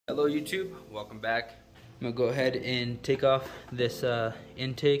Hello YouTube, welcome back. I'm gonna go ahead and take off this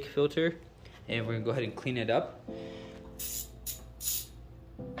intake filter and we're gonna go ahead and clean it up.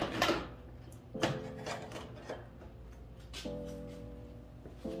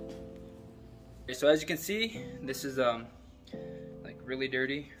 So as you can see, this is like really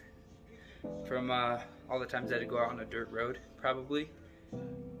dirty from all the times I had to go out on a dirt road probably. So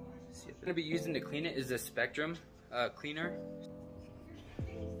what I'm gonna be using to clean it is the Spectre cleaner.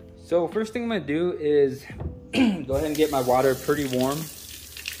 So first thing I'm gonna do is go ahead and get my water pretty warm.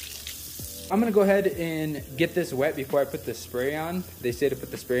 I'm gonna go ahead and get this wet before I put the spray on. They say to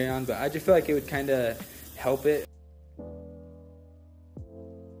put the spray on, but I just feel like it would kind of help it.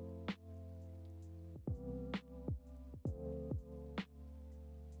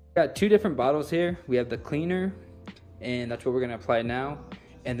 Got two different bottles here. We have the cleaner, and that's what we're gonna apply now.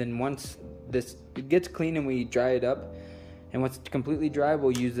 And then once it gets clean and we dry it up, and once it's completely dry,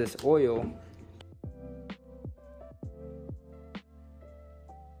 we'll use this oil.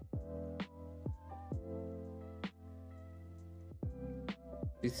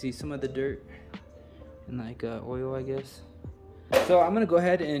 You see some of the dirt and like oil, I guess. So I'm gonna go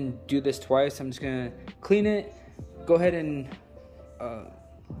ahead and do this twice. I'm just gonna clean it, go ahead and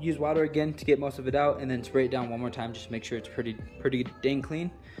use water again to get most of it out, and then spray it down one more time just to make sure it's pretty dang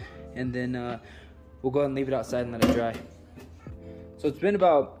clean. And then we'll go ahead and leave it outside and let it dry. So it's been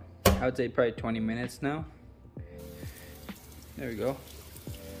about, I would say probably 20 minutes now. There we go.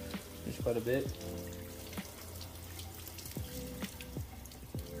 There's quite a bit.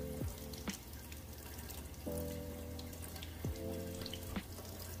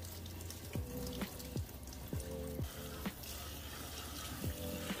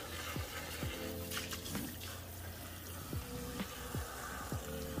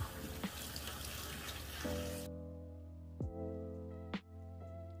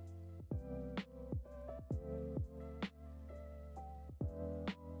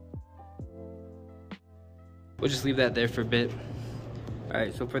 We'll just leave that there for a bit. All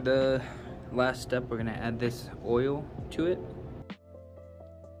right, so for the last step, we're gonna add this oil to it.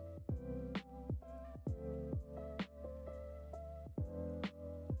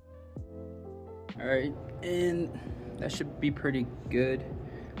 All right, and that should be pretty good.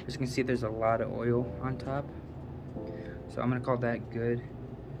 As you can see, there's a lot of oil on top. So I'm gonna call that good.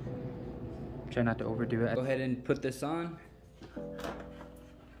 Try not to overdo it. Go ahead and put this on.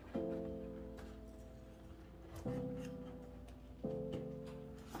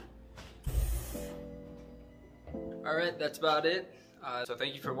 Alright, that's about it. So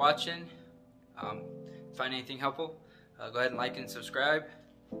thank you for watching. Find anything helpful, go ahead and like and subscribe,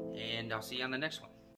 and I'll see you on the next one.